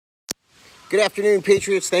Good afternoon,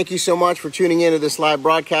 Patriots. Thank you so much for tuning in to this live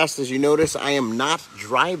broadcast. As you notice, I am not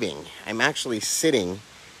driving. I'm actually sitting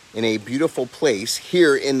in a beautiful place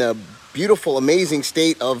here in the beautiful, amazing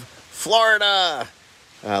state of Florida.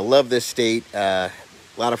 Love this state. A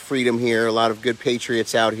lot of freedom here, a lot of good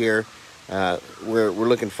Patriots out here. We're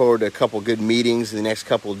looking forward to a couple good meetings in the next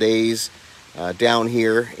couple of days down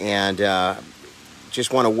here. And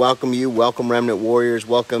just want to welcome you. Welcome, Remnant Warriors.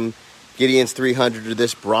 Welcome, Gideon's 300, to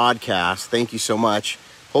this broadcast. Thank you so much.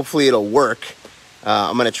 Hopefully it'll work.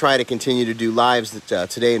 I'm going to try to continue to do lives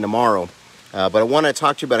today and tomorrow. But I want to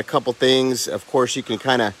talk to you about a couple things. Of course, you can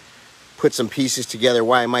kind of put some pieces together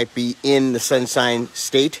why I might be in the Sunshine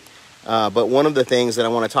State. But one of the things that I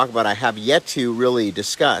want to talk about, I have yet to really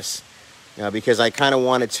discuss because I kind of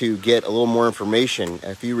wanted to get a little more information.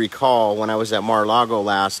 If you recall, when I was at Mar-a-Lago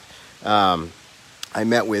last, I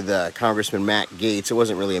met with Congressman Matt Gaetz. It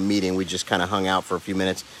wasn't really a meeting. We just kind of hung out for a few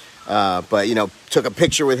minutes. But, took a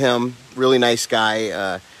picture with him. Really nice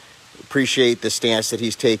guy. Appreciate the stance that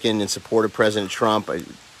he's taken in support of President Trump.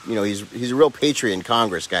 He's a real patriot in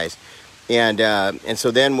Congress, guys. And so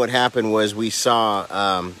then what happened was we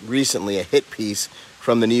saw recently a hit piece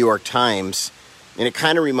from the New York Times. And it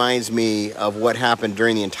kind of reminds me of what happened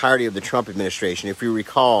during the entirety of the Trump administration. If you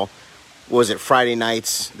recall, was it Friday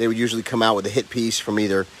nights, they would usually come out with a hit piece from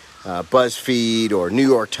either BuzzFeed or New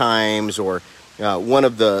York Times or one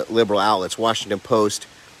of the liberal outlets, Washington Post.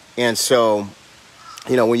 And so,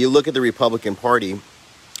 when you look at the Republican Party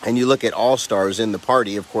and you look at all-stars in the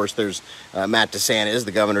party, of course, there's Matt DeSantis,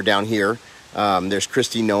 the governor down here. There's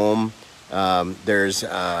Kristi Noem. There's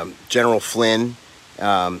General Flynn.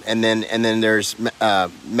 And then there's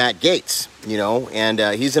Matt Gaetz, and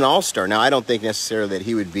he's an all-star. Now, I don't think necessarily that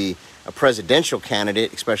he would be a presidential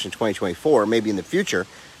candidate, especially in 2024, maybe in the future,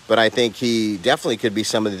 but I think he definitely could be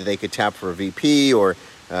somebody that they could tap for a VP or,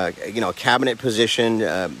 a cabinet position,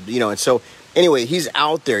 and so anyway, he's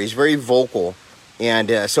out there. He's very vocal.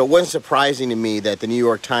 And so it wasn't surprising to me that the New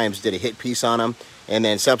York Times did a hit piece on him. And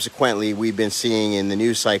then subsequently, we've been seeing in the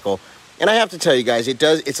news cycle. And I have to tell you guys,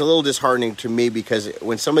 it's a little disheartening to me because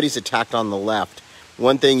when somebody's attacked on the left,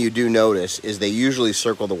 one thing you do notice is they usually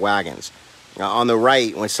circle the wagons. On the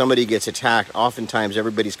right, when somebody gets attacked, oftentimes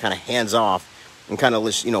everybody's kind of hands off and kind of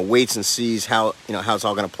waits and sees how it's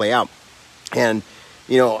all going to play out. And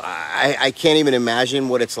I can't even imagine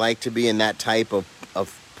what it's like to be in that type of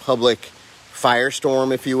public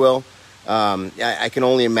firestorm, if you will. I can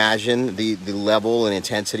only imagine the level and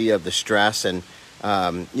intensity of the stress. And,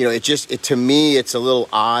 to me, it's a little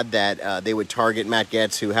odd that they would target Matt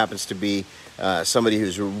Gaetz, who happens to be somebody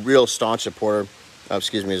who's a real staunch supporter. Oh,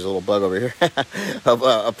 excuse me, there's a little bug over here,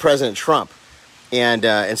 of President Trump.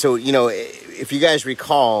 And so, if you guys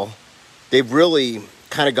recall, they've really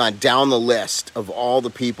kind of gone down the list of all the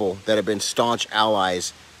people that have been staunch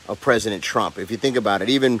allies of President Trump. If you think about it,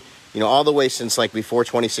 even, all the way since like before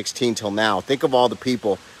 2016 till now, think of all the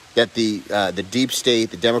people that the deep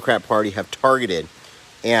state, the Democrat Party have targeted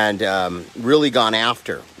and really gone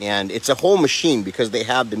after. And it's a whole machine because they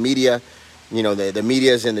have the media, the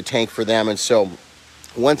media is in the tank for them. And so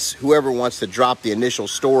once whoever wants to drop the initial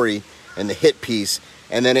story and the hit piece,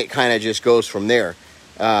 and then it kind of just goes from there.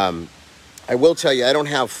 I will tell you, I don't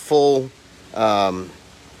have full,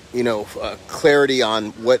 clarity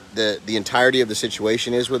on what the entirety of the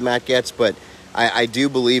situation is with Matt Gaetz, but I do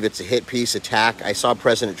believe it's a hit piece attack. I saw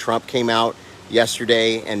President Trump came out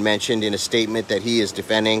yesterday and mentioned in a statement that he is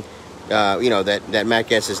defending, that Matt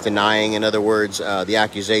Gaetz is denying, in other words, the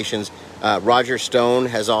accusations. Roger Stone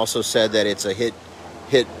has also said that it's a hit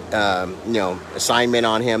assignment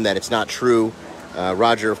on him, that it's not true.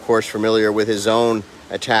 Roger, of course, familiar with his own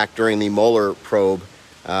attack during the Mueller probe,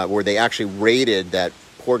 where they actually raided that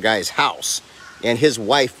poor guy's house. And his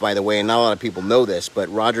wife, by the way, and not a lot of people know this, but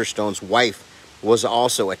Roger Stone's wife was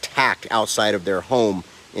also attacked outside of their home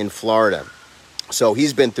in Florida. So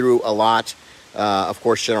he's been through a lot. Of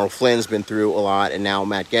course, General Flynn's been through a lot, and now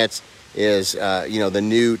Matt Gaetz is, the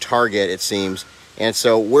new target, it seems. And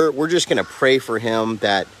so we're just going to pray for him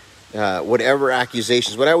that whatever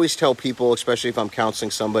accusations, what I always tell people, especially if I'm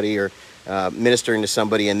counseling somebody or ministering to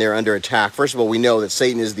somebody and they're under attack, first of all, we know that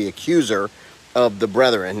Satan is the accuser of the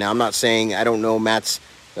brethren. Now, I'm not saying I don't know Matt's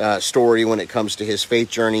story when it comes to his faith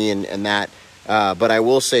journey and that, but I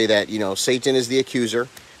will say that, Satan is the accuser.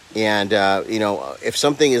 And, if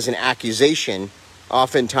something is an accusation,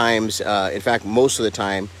 oftentimes, in fact, most of the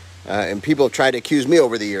time, and people have tried to accuse me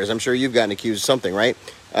over the years. I'm sure you've gotten accused of something, right?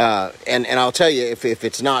 And I'll tell you, if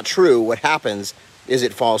it's not true, what happens is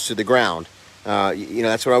it falls to the ground.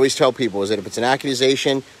 That's what I always tell people, is that if it's an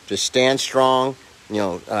accusation, just stand strong,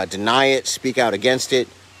 deny it, speak out against it,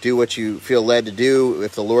 do what you feel led to do,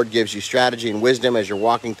 if the Lord gives you strategy and wisdom as you're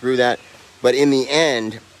walking through that. But in the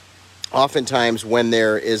end, oftentimes when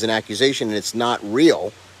there is an accusation and it's not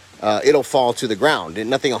real, it'll fall to the ground and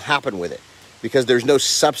nothing will happen with it because there's no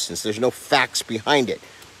substance, there's no facts behind it.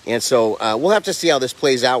 And so we'll have to see how this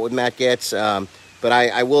plays out with Matt Gaetz. But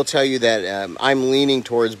I will tell you that I'm leaning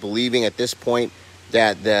towards believing at this point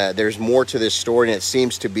that there's more to this story, and it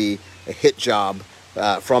seems to be a hit job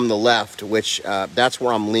from the left, which that's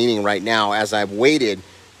where I'm leaning right now as I've waited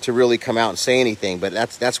to really come out and say anything. But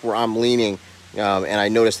that's where I'm leaning, and I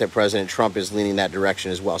noticed that President Trump is leaning that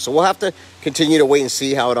direction as well. So we'll have to continue to wait and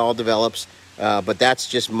see how it all develops, but that's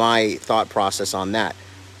just my thought process on that.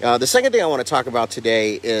 The second thing I want to talk about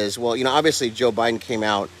today is, well, obviously Joe Biden came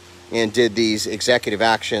out and did these executive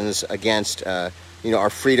actions against, our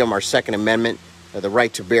freedom, our Second Amendment, the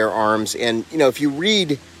right to bear arms. And, if you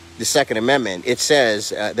read the Second Amendment, it says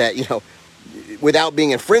that, without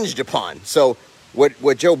being infringed upon. So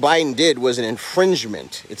what Joe Biden did was an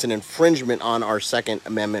infringement. It's an infringement on our Second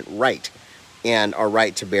Amendment right and our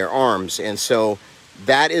right to bear arms. And so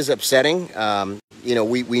that is upsetting.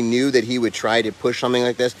 We knew that he would try to push something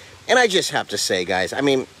like this. And I just have to say, guys, I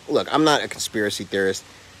mean, look, I'm not a conspiracy theorist,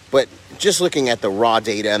 but just looking at the raw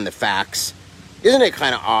data and the facts, isn't it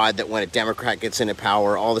kind of odd that when a Democrat gets into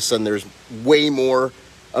power, all of a sudden there's way more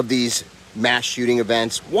of these mass shooting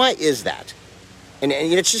events? Why is that? And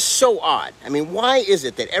it's just so odd. I mean, why is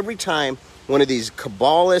it that every time one of these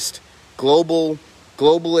cabalist,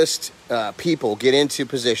 globalist people get into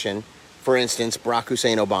position, for instance, Barack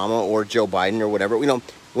Hussein Obama or Joe Biden or whatever,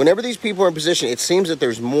 whenever these people are in position, it seems that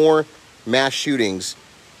there's more mass shootings.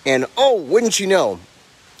 And, wouldn't you know,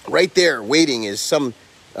 right there waiting is some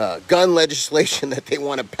gun legislation that they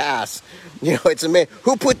want to pass. It's amazing.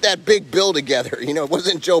 Who put that big bill together? It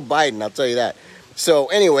wasn't Joe Biden, I'll tell you that. So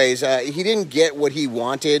anyways, he didn't get what he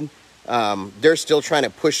wanted. They're still trying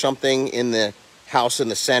to push something in the House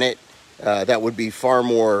and the Senate that would be far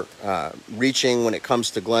more reaching when it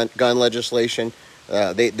comes to gun legislation.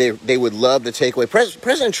 They would love to take away.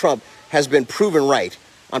 President Trump has been proven right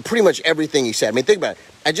on pretty much everything he said. I mean, think about it.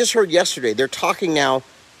 I just heard yesterday, they're talking now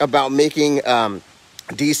about making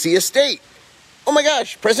D.C. a state. Oh my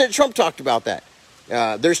gosh, President Trump talked about that.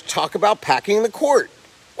 There's talk about packing the court.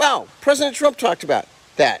 Wow, President Trump talked about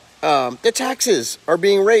that. The taxes are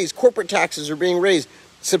being raised. Corporate taxes are being raised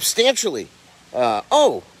substantially.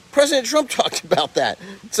 President Trump talked about that.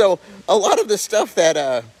 So a lot of the stuff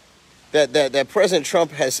that President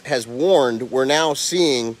Trump has warned, we're now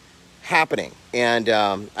seeing happening. And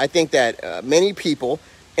I think that many people,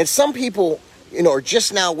 and some people, are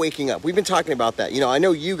just now waking up. We've been talking about that. I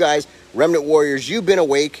know you guys, Remnant Warriors, you've been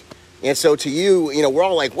awake. And so to you, we're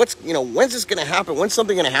all like, when's this going to happen? When's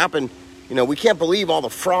something going to happen? We can't believe all the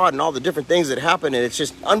fraud and all the different things that happen. And it's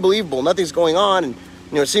just unbelievable. Nothing's going on. And,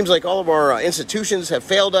 it seems like all of our institutions have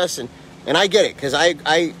failed us. And I get it because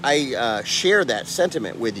I share that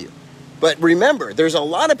sentiment with you. But remember, there's a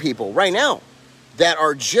lot of people right now that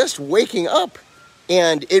are just waking up.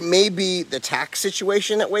 And it may be the tax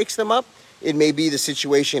situation that wakes them up. It may be the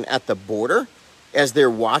situation at the border as they're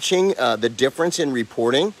watching the difference in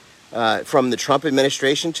reporting from the Trump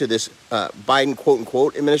administration to this Biden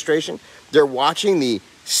quote-unquote administration. They're watching the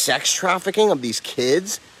sex trafficking of these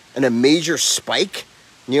kids and a major spike.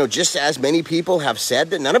 Just as many people have said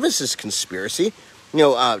that none of this is conspiracy.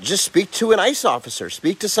 Just speak to an ICE officer.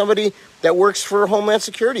 Speak to somebody that works for Homeland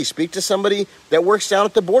Security. Speak to somebody that works down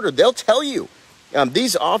at the border. They'll tell you.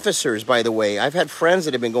 These officers, by the way, I've had friends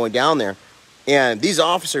that have been going down there, and these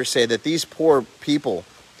officers say that these poor people,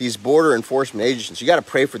 these border enforcement agents, you got to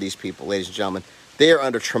pray for these people, ladies and gentlemen. They are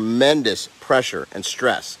under tremendous pressure and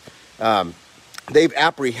stress. They've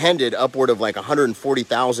apprehended upward of like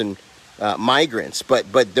 140,000 migrants,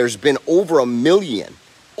 but there's been over a million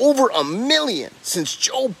since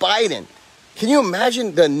Joe Biden. Can you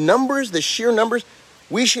imagine the numbers, the sheer numbers?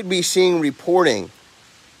 We should be seeing reporting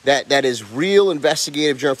that is real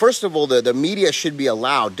investigative journal. First of all, the media should be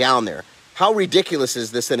allowed down there. How ridiculous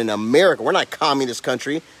is this that in America, we're not a communist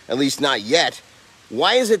country, at least not yet.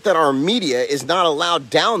 Why is it that our media is not allowed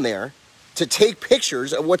down there to take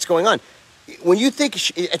pictures of what's going on? When you think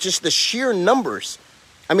it's just the sheer numbers,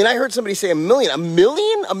 I mean, I heard somebody say a million people.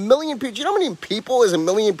 Do you know how many people is a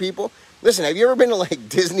million people? Listen, have you ever been to like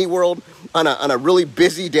Disney World on a really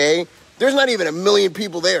busy day? There's not even a million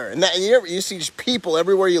people there. And you see just people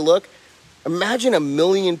everywhere you look. Imagine a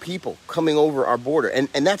million people coming over our border. And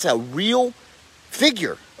that's a real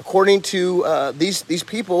figure, according to these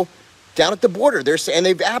people down at the border. And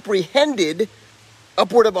they've apprehended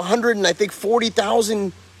upward of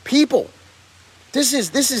 140,000 people. This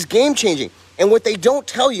is game changing. And what they don't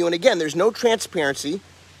tell you, and again, there's no transparency.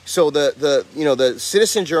 So the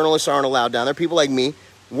citizen journalists aren't allowed down there. People like me,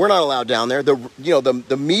 we're not allowed down there.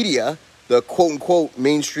 The media, the quote unquote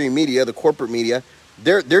mainstream media, the corporate media,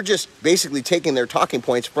 they're just basically taking their talking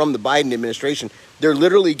points from the Biden administration. They're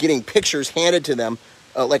literally getting pictures handed to them,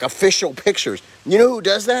 like official pictures. You know who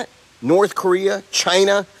does that? North Korea,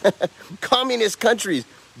 China, communist countries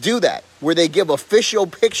do that, where they give official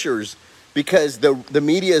pictures because the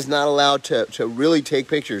media is not allowed to really take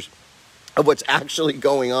pictures of what's actually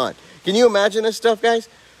going on. Can you imagine this stuff, guys?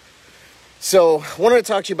 So I wanted to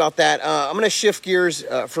talk to you about that. I'm going to shift gears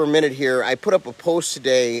for a minute here. I put up a post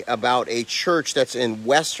today about a church that's in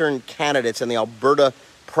Western Canada. It's in the Alberta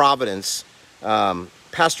province.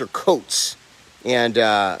 Pastor Coates and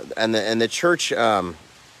the church.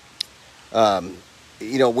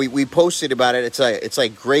 We posted about it. It's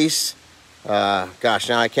like Grace. Gosh,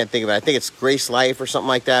 now I can't think of it. I think it's Grace Life or something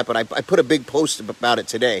like that. But I put a big post about it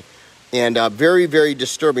today, and very, very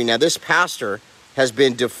disturbing. Now, this pastor has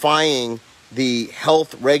been defying the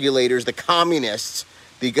health regulators, the communists,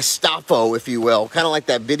 the Gestapo, if you will, kind of like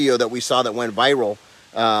that video that we saw that went viral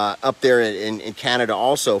up there in Canada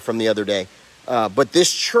also from the other day. But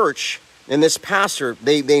this church and this pastor,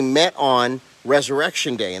 they met on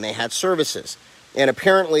Resurrection Day and they had services. And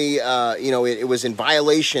apparently, it was in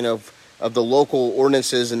violation of the local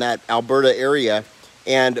ordinances in that Alberta area.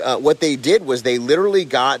 And what they did was they literally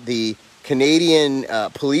got the Canadian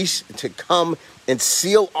police to come and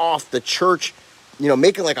seal off the church,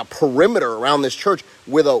 making like a perimeter around this church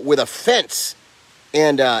with a fence.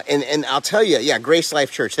 And I'll tell you, yeah, Grace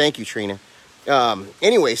Life Church. Thank you, Trina.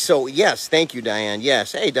 Anyway, so yes, thank you, Diane.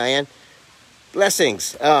 Yes, hey, Diane,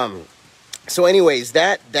 blessings. So anyways,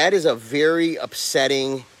 that is a very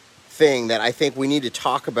upsetting thing that I think we need to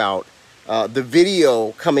talk about. The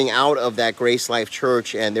video coming out of that Grace Life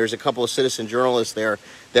Church, and there's a couple of citizen journalists there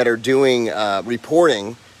that are doing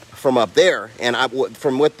reporting from up there. And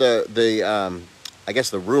from what I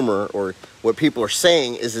guess the rumor or what people are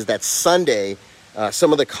saying is that Sunday,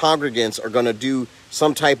 some of the congregants are going to do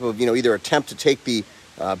some type of, either attempt to take the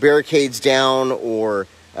barricades down or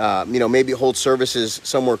maybe hold services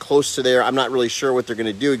somewhere close to there. I'm not really sure what they're going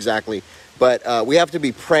to do exactly, but we have to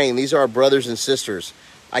be praying. These are our brothers and sisters.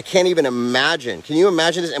 I can't even imagine. Can you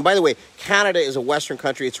imagine this? And by the way, Canada is a Western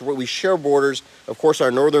country. It's where we share borders. Of course, our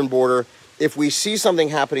northern border. If we see something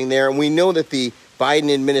happening there, and we know that the Biden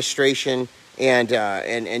administration and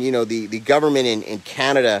the government in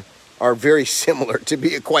Canada are very similar, to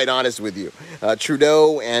be quite honest with you.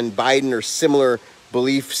 Trudeau and Biden are similar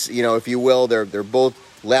beliefs, if you will. They're both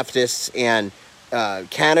leftists, and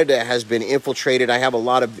Canada has been infiltrated. I have a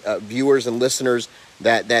lot of viewers and listeners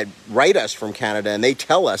that write us from Canada, and they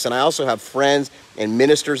tell us, and I also have friends and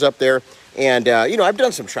ministers up there, and I've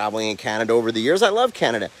done some traveling in Canada over the years. I love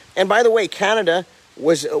Canada. And by the way, Canada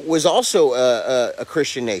was also a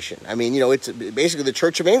Christian nation. I mean, it's basically the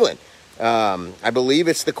Church of England. I believe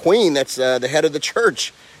it's the Queen that's the head of the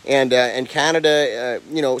church, and Canada,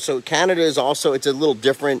 so Canada is also, it's a little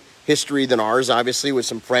different history than ours, obviously, with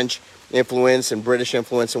some French influence and British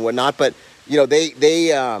influence and whatnot. But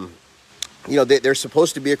they're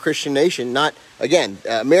supposed to be a Christian nation. Not, again,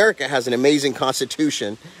 America has an amazing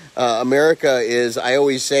constitution. America is, I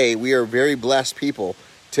always say, we are very blessed people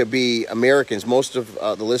to be Americans. Most of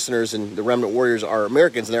the listeners and the Remnant Warriors are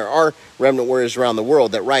Americans. And there are Remnant Warriors around the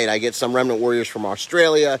world. That right. I get some Remnant Warriors from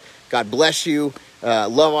Australia. God bless you.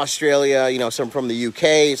 Love Australia. Some from the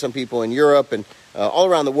UK, some people in Europe, and all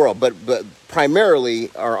around the world. But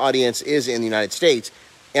primarily our audience is in the United States.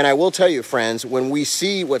 And I will tell you, friends, when we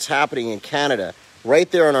see what's happening in Canada, right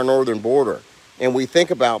there on our northern border, and we think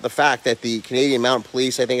about the fact that the Canadian Mounted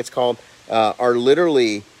Police, I think it's called, are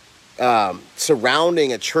literally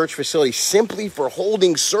surrounding a church facility simply for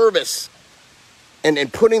holding service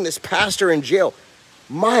and putting this pastor in jail.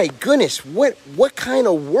 My goodness, what kind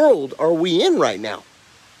of world are we in right now?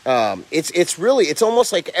 It's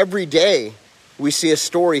almost like every day we see a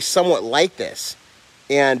story somewhat like this.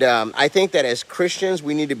 And I think that as Christians,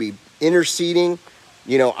 we need to be interceding.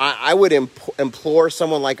 I would implore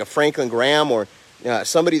someone like a Franklin Graham or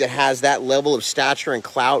somebody that has that level of stature and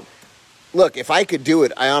clout. Look, if I could do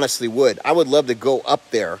it, I honestly would. I would love to go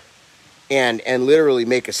up there and literally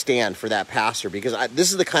make a stand for that pastor, because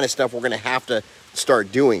this is the kind of stuff we're going to have to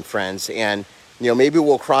start doing, friends. And, maybe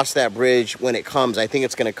we'll cross that bridge when it comes. I think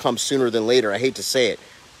it's going to come sooner than later. I hate to say it.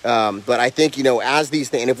 But I think, as these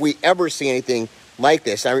things, and if we ever see anything like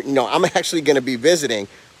this, I'm actually going to be visiting,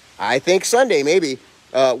 I think Sunday maybe,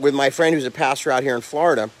 with my friend who's a pastor out here in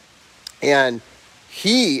Florida. And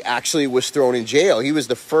he actually was thrown in jail. He was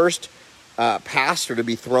the first pastor to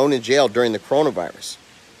be thrown in jail during the coronavirus.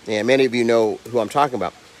 And many of you know who I'm talking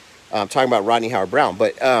about. I'm talking about Rodney Howard-Browne.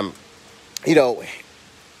 But,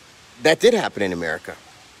 that did happen in America.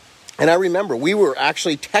 And I remember we were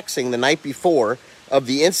actually texting the night before of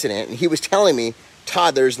the incident, and he was telling me,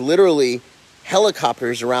 Todd, there's literally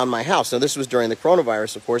helicopters around my house. Now, this was during the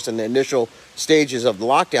coronavirus, of course, in the initial stages of the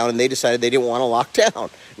lockdown, and they decided they didn't want to lock down.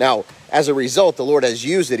 Now, as a result, the Lord has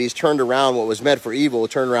used it. He's turned around what was meant for evil,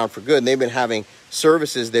 turned around for good, and they've been having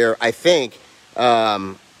services there, I think,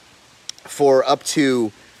 for up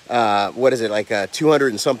to, 200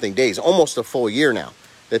 and something days, almost a full year now,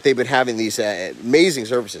 that they've been having these amazing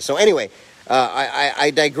services. So anyway,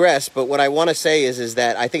 I digress, but what I want to say is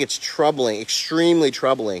that I think it's troubling, extremely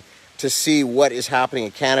troubling, to see what is happening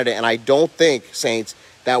in Canada. And I don't think, saints,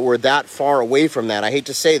 that we're that far away from that. I hate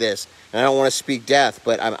to say this, and I don't want to speak death,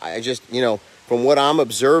 but I just, from what I'm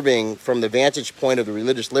observing from the vantage point of the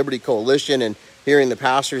Religious Liberty Coalition and hearing the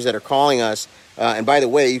pastors that are calling us, and by the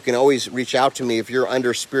way, you can always reach out to me if you're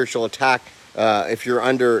under spiritual attack, if you're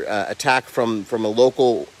under attack from a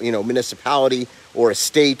local, municipality or a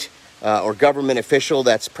state or government official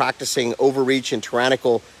that's practicing overreach and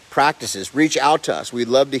tyrannical practices. Reach out to us. We'd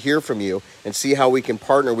love to hear from you and see how we can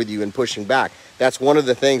partner with you in pushing back. That's one of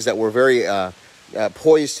the things that we're very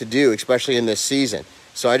poised to do, especially in this season.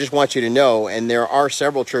 So I just want you to know, and there are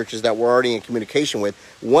several churches that we're already in communication with.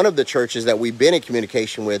 One of the churches that we've been in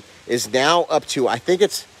communication with is now up to, I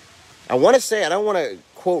want to say, I don't want to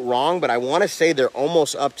quote wrong, but I want to say they're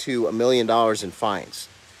almost up to $1 million in fines.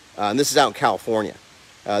 And this is out in California.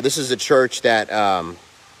 This is a church that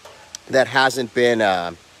hasn't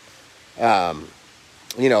been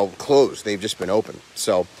closed. They've just been open.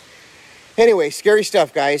 So anyway, scary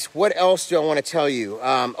stuff, guys. What else do I want to tell you?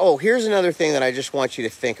 Here's another thing that I just want you to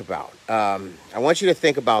think about. I want you to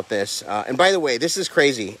think about this. And by the way, this is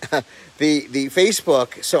crazy. the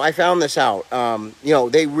Facebook, so I found this out.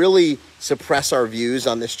 They really suppress our views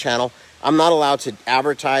on this channel. I'm not allowed to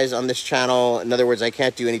advertise on this channel. In other words, I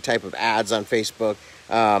can't do any type of ads on Facebook.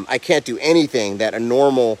 I can't do anything that a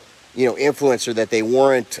normal influencer that they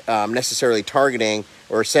weren't necessarily targeting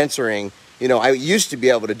or censoring. I used to be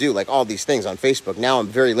able to do like all these things on Facebook. Now I'm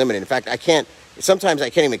very limited. In fact, sometimes I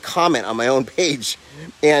can't even comment on my own page.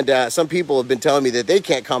 And some people have been telling me that they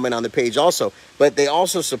can't comment on the page also, but they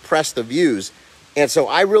also suppress the views. And so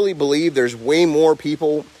I really believe there's way more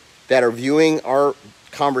people that are viewing our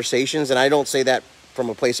conversations. And I don't say that from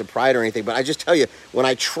a place of pride or anything, but I just tell you, when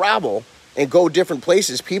I travel and go different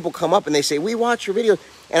places, people come up and they say, we watch your videos.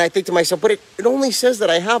 And I think to myself, but it only says that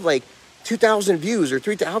I have like 2,000 views or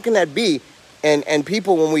 3,000. How can that be? And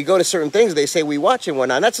people, when we go to certain things, they say we watch and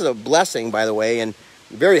whatnot. And that's a blessing, by the way, and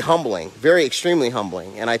very humbling, very extremely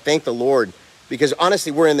humbling. And I thank the Lord because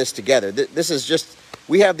honestly, we're in this together. This is just,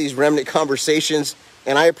 we have these remnant conversations,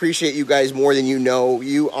 and I appreciate you guys more than you know.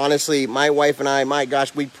 You honestly, my wife and I, my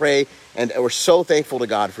gosh, we pray, and we're so thankful to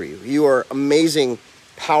God for you. You are amazing,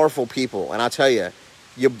 powerful people, and I'll tell you,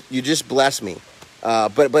 you just bless me.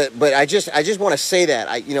 But I just want to say that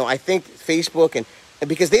I think Facebook and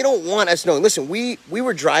because they don't want us knowing. Listen, we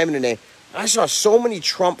were driving today. I saw so many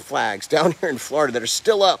Trump flags down here in Florida that are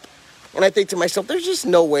still up, and I think to myself, there's just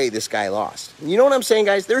no way this guy lost. You know what I'm saying,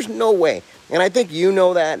 guys? There's no way, and I think you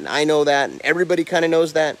know that, and I know that, and everybody kind of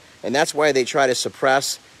knows that, and that's why they try to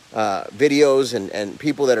suppress videos and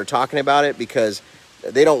people that are talking about it because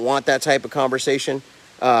they don't want that type of conversation.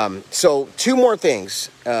 So two more things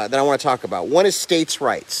that I want to talk about. One is states'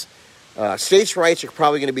 rights. States' rights are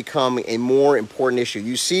probably going to become a more important issue.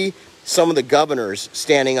 You see some of the governors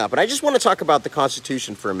standing up. And I just want to talk about the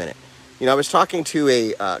Constitution for a minute. I was talking to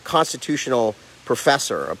a constitutional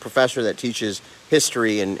professor, a professor that teaches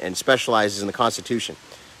history and specializes in the Constitution.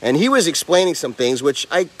 And he was explaining some things which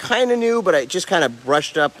I kind of knew, but I just kind of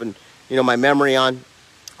brushed up and, my memory on.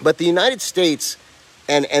 But the United States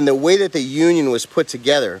and the way that the Union was put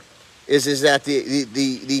together is that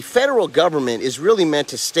the federal government is really meant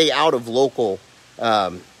to stay out of local,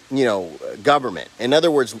 government. In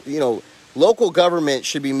other words, local government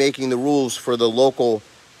should be making the rules for the local,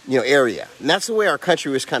 area. And that's the way our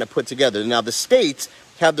country was kind of put together. Now, the states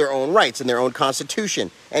have their own rights and their own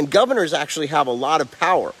constitution, and governors actually have a lot of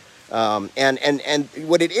power. And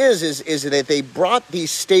what it is that they brought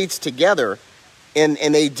these states together, and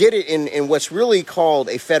they did it in what's really called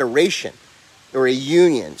a federation or a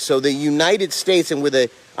union. So the United States, and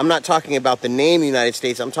I'm not talking about the name United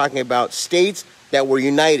States, I'm talking about states that were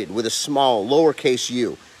united with a small lowercase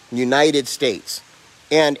u, United States.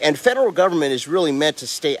 And federal government is really meant to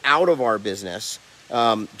stay out of our business,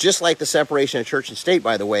 just like the separation of church and state,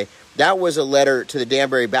 by the way. That was a letter to the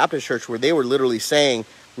Danbury Baptist Church where they were literally saying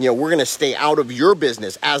we're going to stay out of your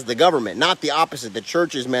business as the government, not the opposite. The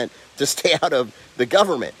church is meant to stay out of the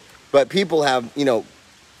government. But people have,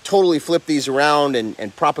 totally flipped these around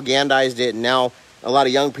and propagandized it. And now a lot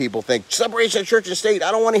of young people think separation of church and state.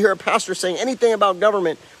 I don't want to hear a pastor saying anything about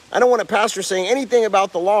government. I don't want a pastor saying anything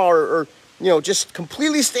about the law or just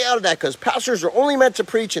completely stay out of that because pastors are only meant to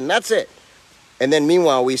preach and that's it. And then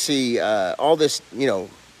meanwhile, we see all this,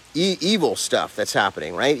 evil stuff that's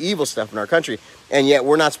happening, right? Evil stuff in our country. And yet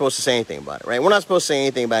we're not supposed to say anything about it, right? We're not supposed to say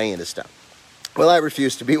anything about any of this stuff. Well, I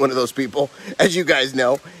refuse to be one of those people, as you guys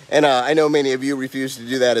know. And I know many of you refuse to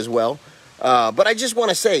do that as well. But I just want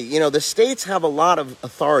to say, the states have a lot of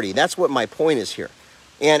authority. That's what my point is here.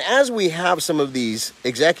 And as we have some of these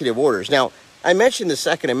executive orders, now, I mentioned the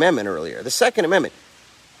Second Amendment earlier. The Second Amendment,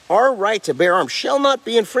 our right to bear arms shall not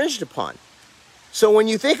be infringed upon. So when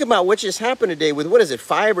you think about what just happened today with,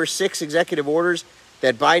 5 or 6 executive orders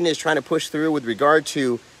that Biden is trying to push through with regard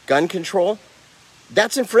to gun control,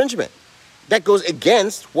 that's infringement. That goes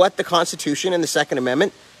against what the Constitution and the Second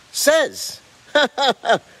Amendment says.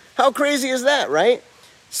 How crazy is that, right?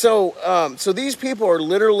 So these people are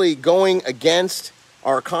literally going against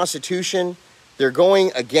our Constitution. They're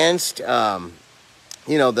going against, the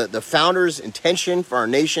founders' intention for our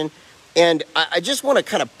nation. And I just want to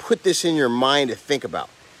kind of put this in your mind to think about,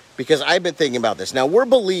 because I've been thinking about this. Now, we're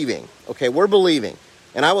believing.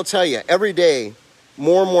 And I will tell you, every day,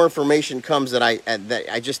 more and more information comes that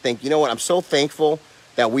I just think, I'm so thankful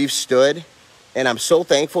that we've stood. And I'm so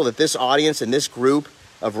thankful that this audience and this group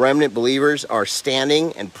of remnant believers are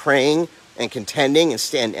standing and praying and contending and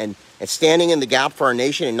standing in the gap for our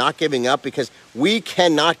nation and not giving up, because we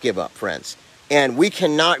cannot give up, friends. And we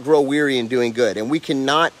cannot grow weary in doing good. And we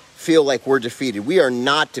cannot feel like we're defeated. We are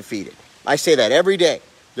not defeated. I say that every day.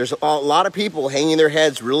 There's a lot of people hanging their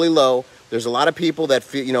heads really low. There's a lot of people that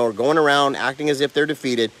feel, are going around acting as if they're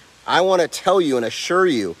defeated. I want to tell you and assure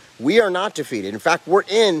you, we are not defeated. In fact, we're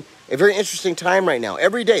in a very interesting time right now.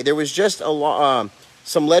 Every day, there was just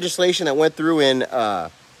some legislation that went through in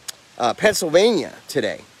Pennsylvania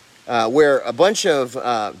today, where a bunch of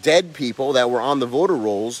dead people that were on the voter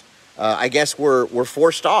rolls, I guess, were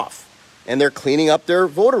forced off. And they're cleaning up their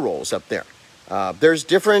voter rolls up there. There's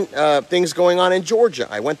different things going on in Georgia.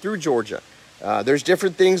 I went through Georgia. There's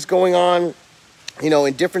different things going on,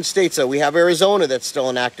 in different states. We have Arizona that's still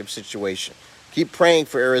an active situation. Keep praying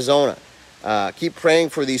for Arizona. Keep praying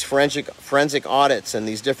for these forensic audits and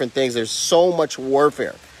these different things. There's so much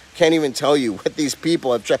warfare. Can't even tell you what these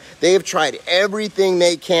people have tried. They have tried everything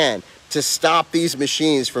they can to stop these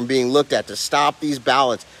machines from being looked at, to stop these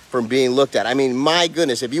ballots from being looked at. I mean, my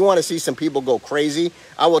goodness, if you want to see some people go crazy,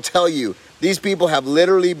 I will tell you, these people have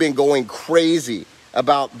literally been going crazy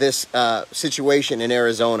about this situation in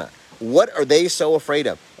Arizona. What are they so afraid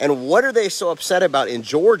of? And what are they so upset about in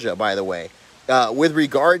Georgia, by the way, with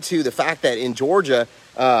regard to the fact that in Georgia,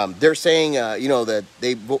 they're saying, that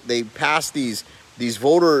they passed these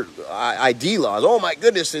voter ID laws. Oh my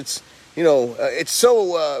goodness, it's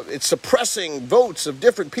suppressing votes of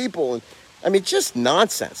different people. And I mean, just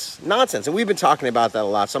nonsense. And we've been talking about that a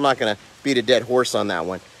lot, so I'm not going to beat a dead horse on that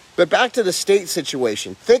one. But back to the state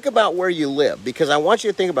situation. Think about where you live, because I want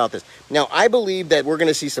you to think about this. Now, I believe that we're going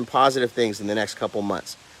to see some positive things in the next couple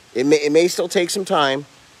months. It may still take some time.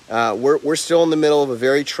 We're still in the middle of a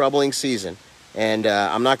very troubling season, and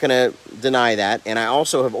I'm not going to deny that. And I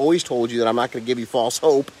also have always told you that I'm not going to give you false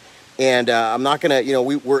hope, and I'm not going to,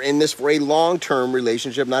 we're in this for a long-term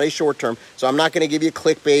relationship, not a short-term. So I'm not going to give you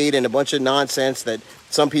clickbait and a bunch of nonsense that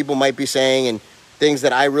some people might be saying and things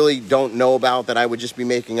that I really don't know about that I would just be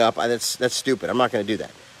making up. That's stupid. I'm not going to do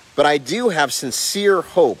that. But I do have sincere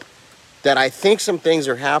hope that I think some things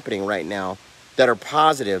are happening right now that are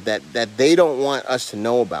positive, that they don't want us to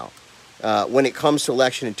know about. When it comes to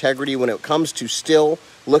election integrity, when it comes to still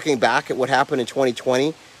looking back at what happened in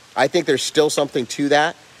 2020, I think there's still something to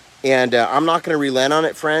that. And I'm not going to relent on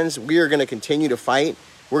it, friends. We are going to continue to fight.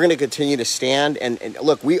 We're going to continue to stand. And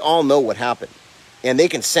look, we all know what happened. And they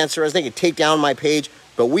can censor us. They can take down my page.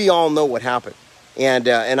 But we all know what happened. And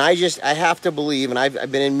I have to believe, and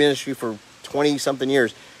I've been in ministry for 20-something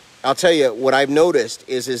years. I'll tell you, what I've noticed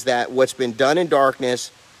is that what's been done in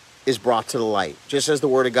darkness is brought to the light, just as the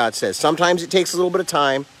Word of God says. Sometimes it takes a little bit of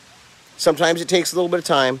time.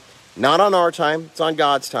 Not on our time. It's on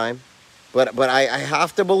God's time. But I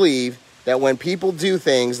have to believe that when people do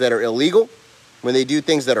things that are illegal, when they do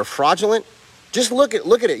things that are fraudulent, just look at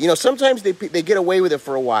it. Sometimes they get away with it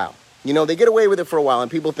for a while. They get away with it for a while, and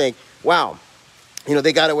people think, wow,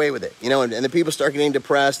 they got away with it. And the people start getting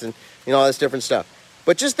depressed and, all this different stuff.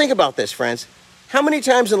 But just think about this, friends. How many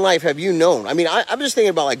times in life have you known? I mean, I'm just thinking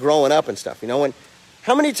about like growing up and stuff. When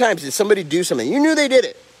How many times did somebody do something? You knew they did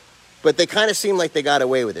it, but they kind of seemed like they got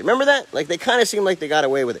away with it. Remember that? Like they kind of seemed like they got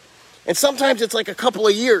away with it. And sometimes it's like a couple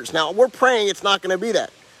of years. Now, we're praying it's not going to be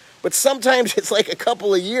that. But sometimes it's like a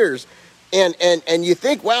couple of years. And you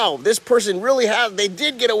think, wow, this person really they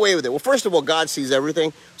did get away with it. Well, first of all, God sees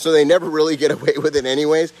everything, so they never really get away with it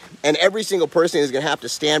anyways. And every single person is going to have to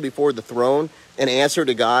stand before the throne and answer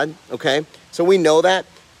to God, okay? So we know that.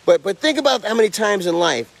 But think about how many times in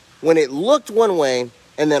life when it looked one way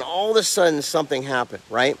and then all of a sudden something happened,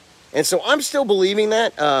 right? And so I'm still believing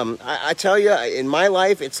that. I tell you, in my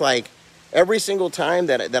life, it's like every single time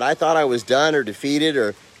that I thought I was done or defeated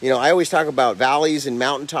or, I always talk about valleys and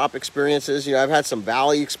mountaintop experiences. I've had some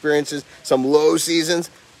valley experiences, some low seasons,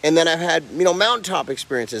 and then I've had, mountaintop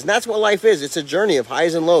experiences. And that's what life is. It's a journey of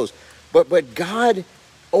highs and lows. But God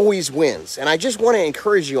always wins. And I just want to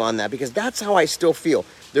encourage you on that because that's how I still feel.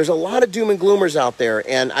 There's a lot of doom and gloomers out there,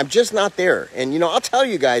 and I'm just not there. And, I'll tell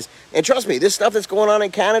you guys, and trust me, this stuff that's going on in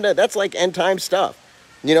Canada, that's like end time stuff.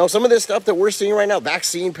 Some of this stuff that we're seeing right now,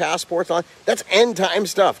 vaccine passports, that's end time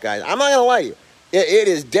stuff, guys. I'm not going to lie to you. It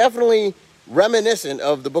is definitely reminiscent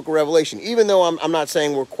of the book of Revelation, even though I'm not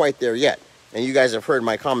saying we're quite there yet. And you guys have heard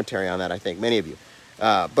my commentary on that, I think, many of you.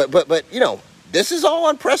 But this is all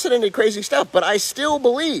unprecedented, crazy stuff. But I still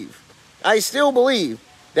believe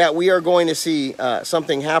that we are going to see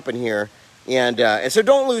something happen here. And so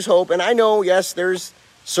don't lose hope. And I know, yes, there's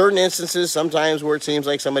certain instances sometimes where it seems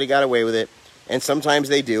like somebody got away with it. And sometimes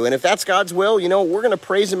they do. And if that's God's will, we're going to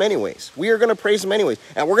praise him anyways. We are going to praise him anyways.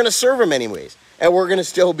 And we're going to serve him anyways. And we're going to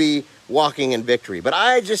still be walking in victory. But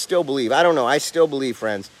I just still believe, I still believe,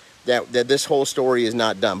 friends, that this whole story is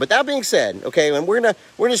not done. But that being said, okay, and we're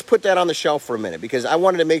just put that on the shelf for a minute because I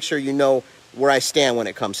wanted to make sure you know where I stand when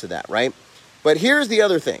it comes to that, right? But here's the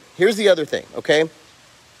other thing, okay?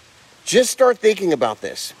 Just start thinking about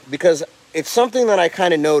this because it's something that I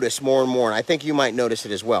kind of notice more and more, and I think you might notice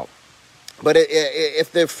it as well. But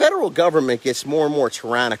if the federal government gets more and more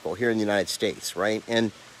tyrannical here in the United States, right,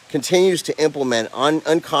 and continues to implement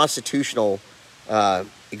unconstitutional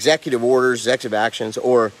executive orders, executive actions,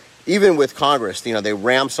 or even with Congress, they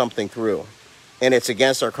ram something through, and it's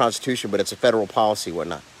against our Constitution, but it's a federal policy,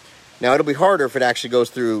 whatnot. Now, it'll be harder if it actually goes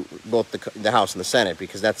through both the House and the Senate,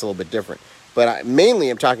 because that's a little bit different. But mainly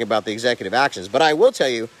I'm talking about the executive actions. But I will tell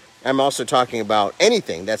you, I'm also talking about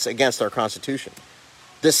anything that's against our Constitution.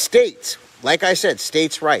 The states, like I said,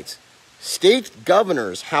 states' rights. State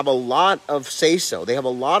governors have a lot of say-so. They have a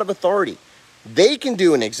lot of authority. They can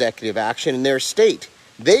do an executive action in their state.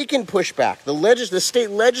 They can push back. The state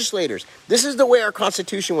legislators, this is the way our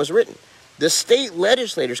Constitution was written. The state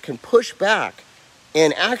legislators can push back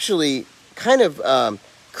and actually kind of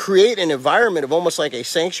create an environment of almost like a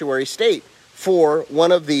sanctuary state for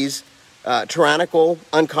one of these tyrannical,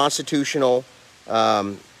 unconstitutional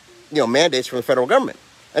mandates from the federal government.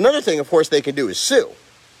 Another thing, of course, they can do is sue.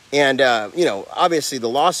 And, obviously the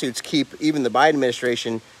lawsuits keep even the Biden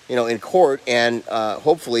administration, in court. And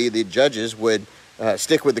hopefully the judges would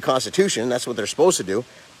stick with the Constitution. That's what they're supposed to do.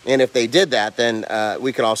 And if they did that, then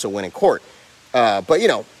we could also win in court. But,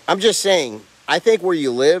 I'm just saying, I think where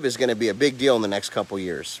you live is going to be a big deal in the next couple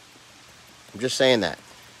years. I'm just saying that.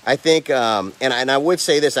 I think, and I would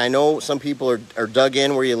say this, I know some people are dug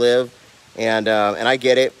in where you live. And I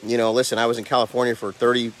get it. Listen, I was in California for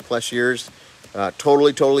 30 plus years.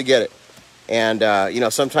 Totally get it.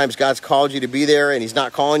 And, sometimes God's called you to be there and he's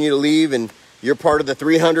not calling you to leave. And you're part of the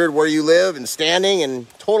 300 where you live and standing, and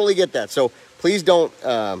totally get that. So please don't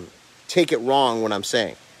take it wrong what I'm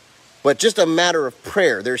saying. But just a matter of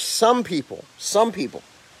prayer. There's some people,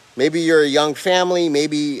 maybe you're a young family.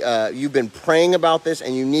 Maybe you've been praying about this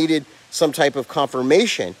and you needed some type of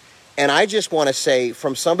confirmation. And I just want to say,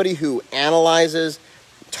 from somebody who analyzes,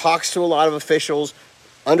 talks to a lot of officials,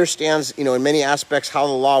 understands, in many aspects how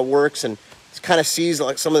the law works, and kind of sees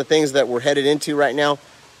like some of the things that we're headed into right now,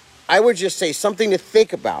 I would just say something to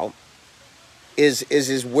think about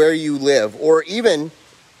is where you live, or even,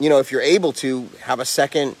 if you're able to have a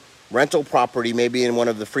second rental property, maybe in one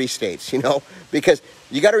of the free states, because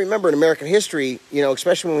you got to remember in American history,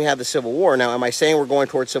 especially when we had the Civil War. Now, am I saying we're going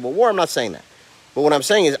towards Civil War? I'm not saying that. But what I'm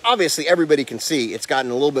saying is, obviously, everybody can see it's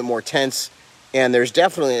gotten a little bit more tense, and there's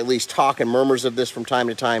definitely at least talk and murmurs of this from time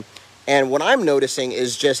to time. And what I'm noticing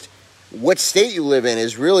is just what state you live in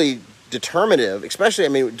is really determinative,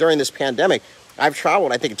 especially, during this pandemic. I've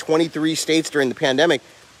traveled, I think, 23 states during the pandemic,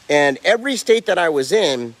 and every state that I was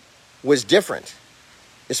in was different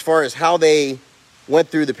as far as how they went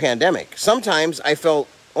through the pandemic. Sometimes I felt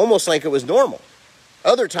almost like it was normal.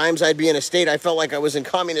 Other times I'd be in a state I felt like I was in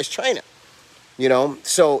communist China.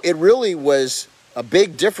 So it really was a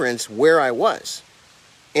big difference where I was.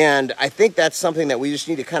 And I think that's something that we just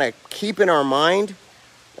need to kind of keep in our mind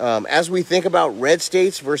as we think about red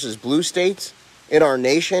states versus blue states in our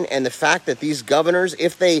nation, and the fact that these governors,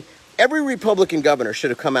 every Republican governor should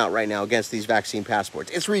have come out right now against these vaccine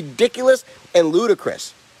passports. It's ridiculous and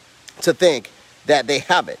ludicrous to think that they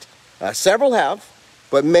have it. Several have,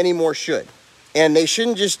 but many more should. And they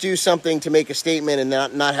shouldn't just do something to make a statement and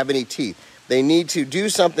not have any teeth. They need to do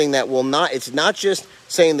something that will not, it's not just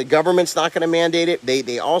saying the government's not going to mandate it.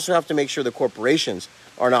 They also have to make sure the corporations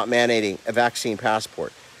are not mandating a vaccine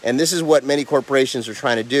passport. And this is what many corporations are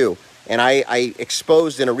trying to do. And I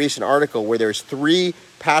exposed in a recent article where there's 3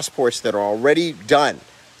 passports that are already done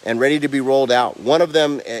and ready to be rolled out. One of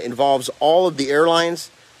them involves all of the airlines.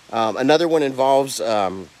 Another one involves,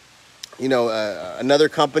 another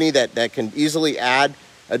company that can easily add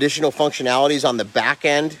additional functionalities on the back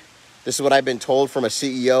end. This is what I've been told from a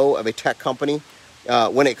CEO of a tech company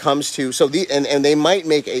when it comes to, and they might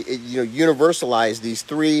make universalize these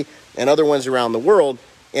 3 and other ones around the world.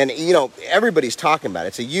 And, everybody's talking about it.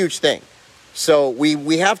 It's a huge thing. So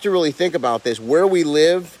we have to really think about this. Where we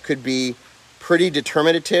live could be pretty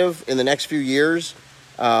determinative in the next few years.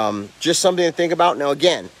 Just something to think about. Now,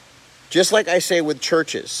 again, just like I say with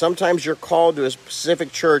churches, sometimes you're called to a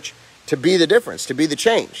specific church to be the difference, to be the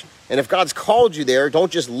change. And if God's called you there,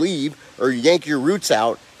 don't just leave or yank your roots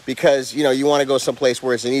out because, you want to go someplace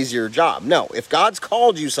where it's an easier job. No, if God's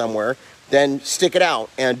called you somewhere, then stick it out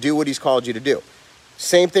and do what he's called you to do.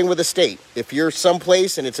 Same thing with a state. If you're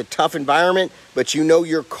someplace and it's a tough environment, but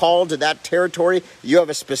you're called to that territory, you have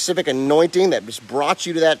a specific anointing that has brought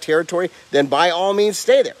you to that territory, then by all means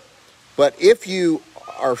stay there. But if you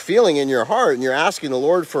are feeling in your heart and you're asking the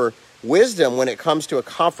Lord for wisdom when it comes to a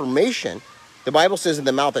confirmation, the Bible says in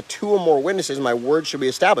the mouth of 2 or more witnesses, my word shall be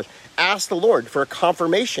established. Ask the Lord for a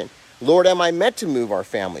confirmation. Lord, am I meant to move our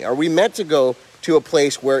family? Are we meant to go to a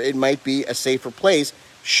place where it might be a safer place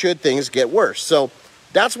should things get worse? So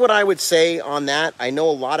that's what I would say on that. I know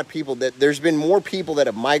a lot of people there's been more people that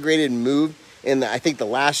have migrated and moved in I think the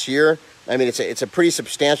last year. I mean, it's a pretty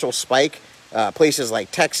substantial spike. Places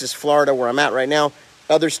like Texas, Florida, where I'm at right now,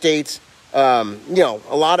 other states, a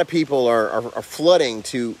lot of people are flooding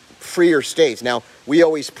to freer states. Now, we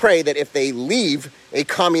always pray that if they leave a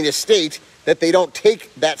communist state, that they don't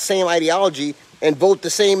take that same ideology and vote the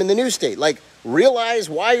same in the new state. Like, realize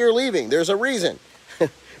why you're leaving. There's a reason.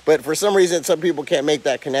 But for some reason, some people can't make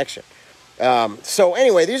that connection. So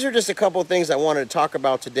anyway, these are just a couple of things I wanted to talk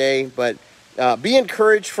about today. But be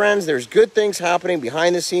encouraged, friends. There's good things happening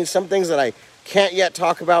behind the scenes. Some things that I can't yet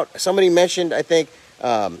talk about. Somebody mentioned, I think,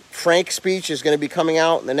 Frank's speech is going to be coming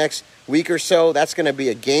out in the next week or so. That's going to be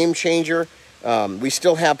a game changer. We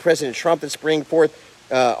still have President Trump that's bringing forth.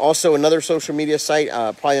 Also another social media site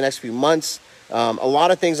probably the next few months. A lot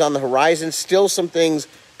of things on the horizon. Still some things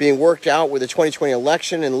being worked out with the 2020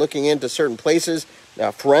 election and looking into certain places,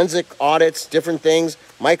 forensic audits, different things.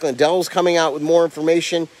 Mike Lindell's coming out with more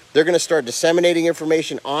information. They're going to start disseminating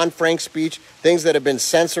information on Frank's speech, things that have been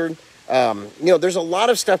censored. There's a lot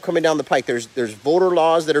of stuff coming down the pike. There's voter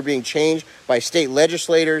laws that are being changed by state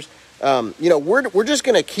legislators. We're just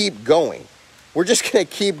going to keep going. We're just going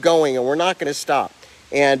to keep going, and we're not going to stop.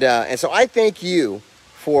 And so I thank you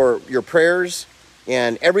for your prayers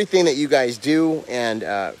and everything that you guys do,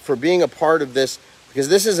 and for being a part of this, because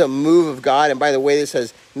this is a move of God. And by the way, this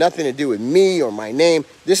has nothing to do with me or my name.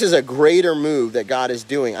 This is a greater move that God is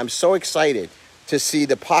doing. I'm so excited to see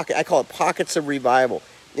I call it pockets of revival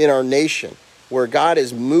in our nation, where God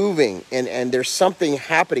is moving and there's something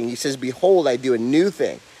happening. He says, behold, I do a new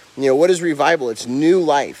thing. What is revival? It's new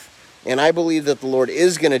life. And I believe that the Lord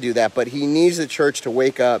is going to do that, but he needs the church to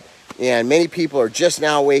wake up. And many people are just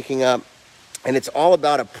now waking up. And it's all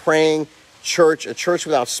about a praying church, a church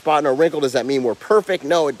without spot nor wrinkle. Does that mean we're perfect?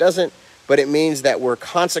 No, it doesn't. But it means that we're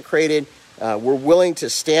consecrated. We're willing to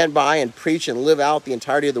stand by and preach and live out the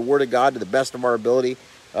entirety of the Word of God to the best of our ability.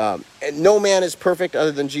 And no man is perfect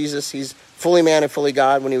other than Jesus. He's fully man and fully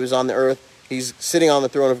God when he was on the earth. He's sitting on the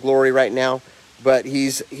throne of glory right now. But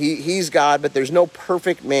he's God, but there's no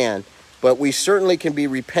perfect man. But we certainly can be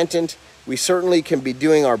repentant. We certainly can be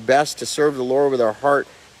doing our best to serve the Lord with our heart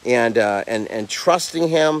and trusting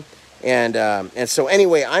him. And so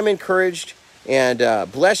anyway, I'm encouraged,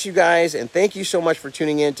 and bless you guys. And thank you so much for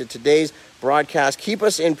tuning in to today's broadcast. Keep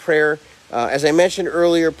us in prayer. As I mentioned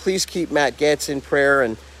earlier, please keep Matt Getz in prayer,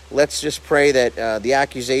 and let's just pray that the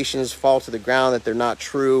accusations fall to the ground, that they're not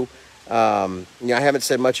true. I haven't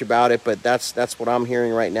said much about it, but that's what I'm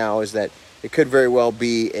hearing right now, is that it could very well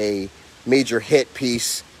be a major hit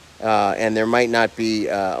piece, and there might not be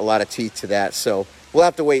a lot of teeth to that. So we'll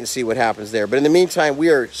have to wait and see what happens there. But in the meantime, we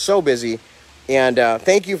are so busy And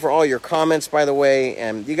thank you for all your comments, by the way.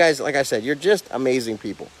 And you guys, like I said, you're just amazing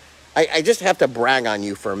people. I just have to brag on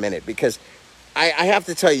you for a minute because I have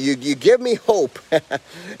to tell you, you give me hope.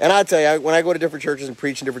 And I'll tell you, when I go to different churches and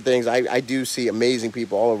preach and different things, I do see amazing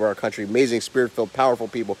people all over our country, amazing spirit-filled, powerful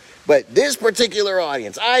people. But this particular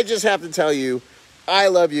audience, I just have to tell you, I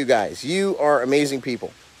love you guys. You are amazing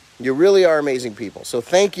people. You really are amazing people. So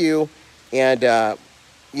thank you. And,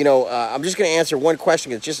 I'm just going to answer one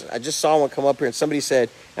question. I just saw one come up here, and somebody said,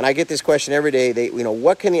 and I get this question every day,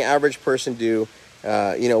 what can the average person do?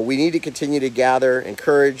 We need to continue to gather,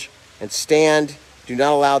 encourage, and stand. Do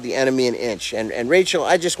not allow the enemy an inch. And Rachel,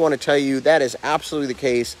 I just want to tell you that is absolutely the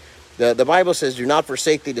case. The Bible says, do not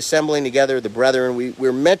forsake the assembling together, the brethren.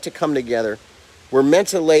 We're meant to come together. We're meant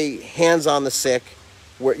to lay hands on the sick.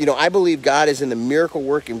 I believe God is in the miracle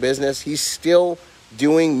working business. He's still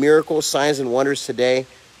doing miracles, signs, and wonders today.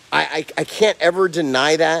 I can't ever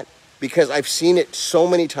deny that because I've seen it so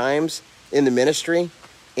many times in the ministry,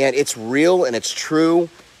 and it's real and it's true.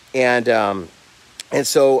 And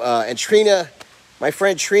Trina, my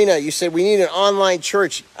friend Trina, you said we need an online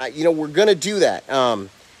church. We're going to do that. I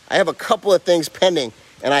have a couple of things pending,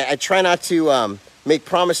 and I try not to make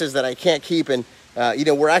promises that I can't keep. And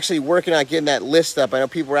we're actually working on getting that list up. I know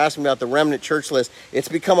people were asking about the Remnant church list. It's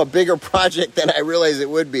become a bigger project than I realized it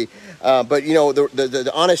would be. But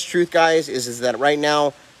the honest truth, guys, is that right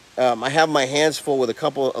now I have my hands full with a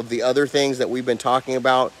couple of the other things that we've been talking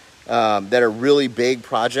about that are really big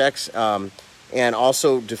projects, and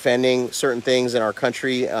also defending certain things in our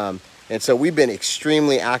country. And so we've been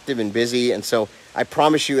extremely active and busy. And so I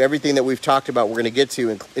promise you everything that we've talked about we're going to get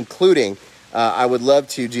to, including I would love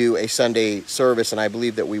to do a Sunday service, and I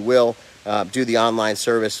believe that we will do the online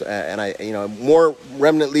service. More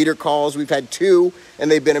Remnant leader calls. We've had 2,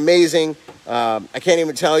 and they've been amazing. I can't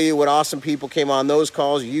even tell you what awesome people came on those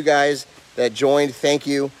calls. You guys that joined, thank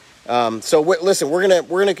you. Listen, we're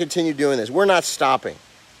gonna continue doing this. We're not stopping.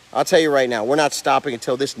 I'll tell you right now, we're not stopping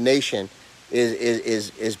until this nation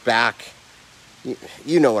is back.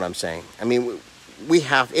 You know what I'm saying? I mean,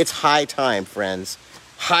 it's high time, friends.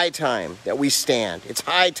 High time that we stand. It's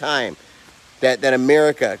high time that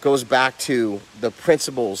America goes back to the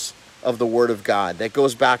principles of the Word of God, that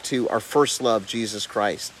goes back to our first love, Jesus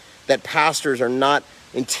Christ, that pastors are not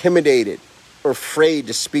intimidated or afraid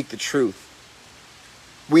to speak the truth.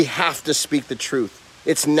 We have to speak the truth.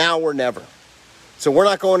 It's now or never. So we're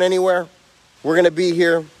not going anywhere. We're going to be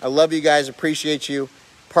here. I love you guys. Appreciate you.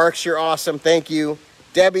 Parks, you're awesome. Thank you.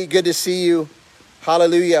 Debbie, good to see you.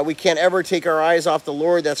 Hallelujah. We can't ever take our eyes off the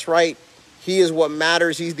Lord. That's right. He is what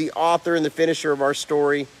matters. He's the author and the finisher of our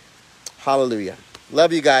story. Hallelujah.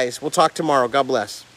 Love you guys. We'll talk tomorrow. God bless.